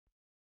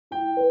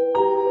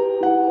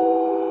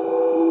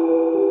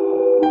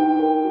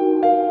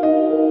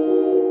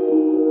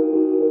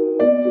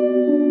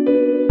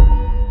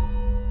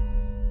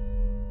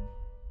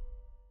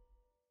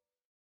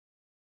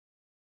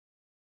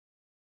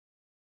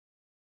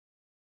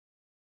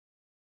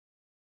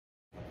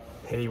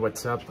Hey,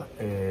 what's up?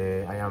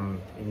 I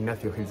am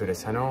Ignacio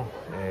Gil-Toresano,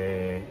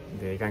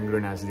 the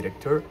GANGRENA's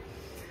director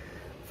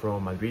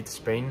from Madrid,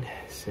 Spain.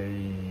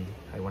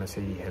 I want to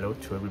say hello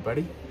to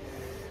everybody.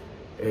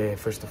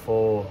 First of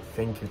all,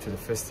 thank you to the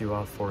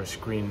festival for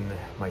screening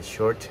my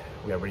short.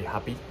 We are very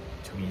happy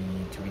to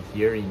be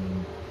here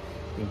in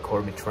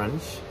Court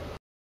Métrange.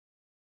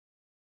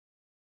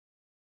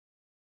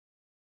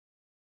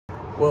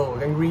 Well,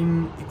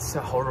 Gangrene, it's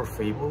a horror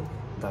fable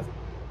that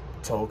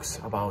talks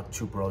about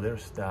two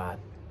brothers that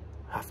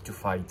have to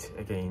fight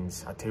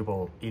against a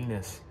terrible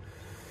illness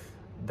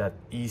that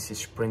is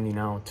spreading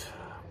out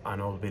an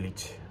old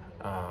village,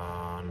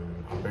 a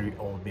very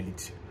old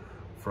village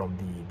from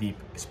the deep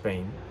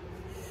Spain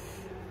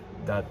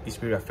that is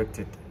very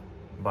affected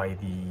by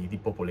the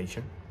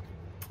population.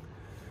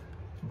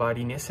 But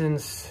in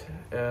essence,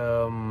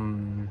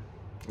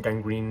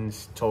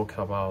 Gangrenes talk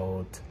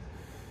about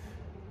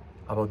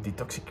the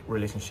toxic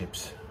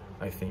relationships,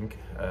 I think,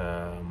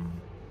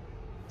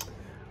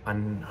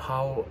 and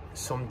how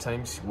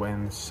sometimes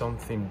when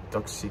something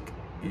toxic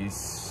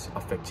is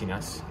affecting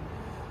us,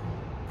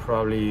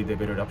 probably the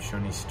better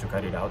option is to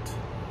cut it out,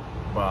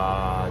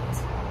 but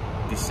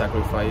this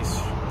sacrifice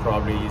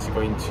probably is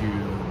going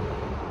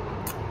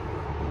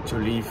to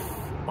leave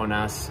on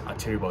us a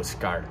terrible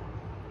scar,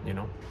 you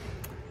know.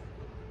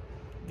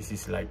 This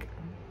is like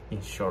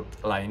in short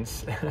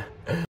lines.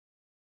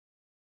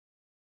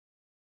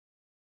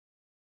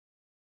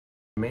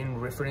 Main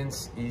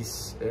reference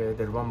is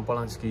the Roman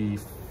Polanski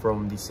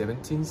from the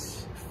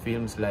 70s,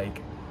 films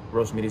like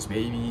Rosemary's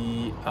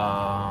Baby,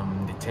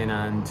 The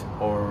Tenant,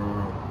 or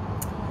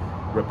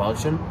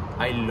Repulsion.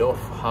 I love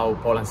how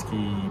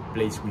Polanski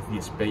plays with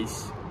the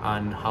space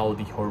and how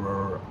the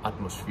horror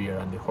atmosphere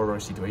and the horror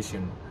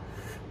situation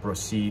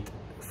proceed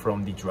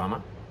from the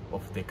drama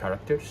of the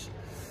characters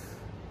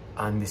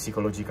and the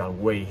psychological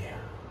way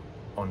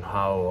on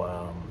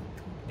how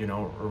you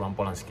know, Roman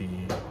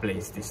Polanski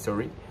plays the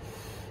story.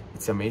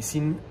 It's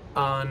amazing,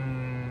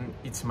 and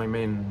it's my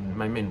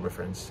main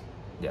reference.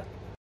 Yeah.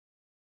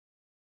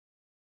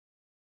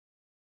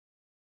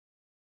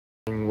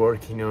 I'm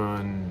working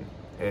on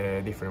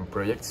different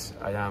projects.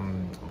 I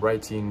am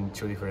writing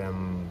two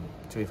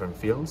different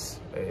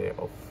films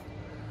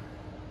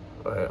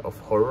of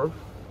horror,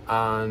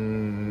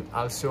 and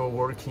also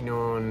working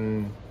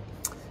on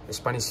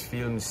Spanish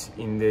films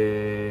in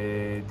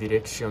the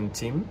direction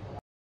team.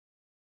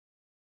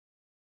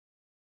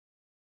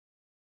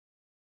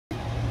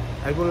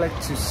 I would like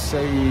to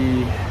say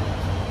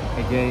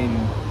again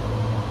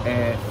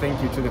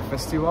thank you to the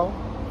festival.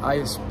 I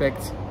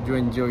expect you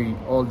enjoy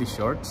all the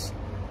shorts.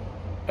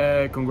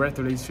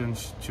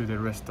 Congratulations to the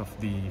rest of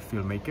the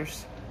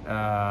filmmakers.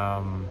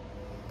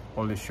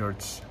 All the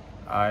shorts,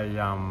 I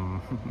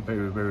am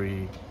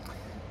very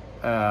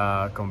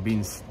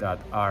convinced that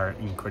are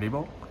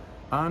incredible,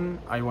 and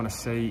I want to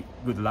say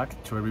good luck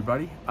to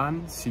everybody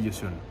and see you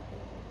soon.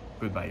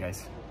 Goodbye,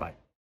 guys. Bye.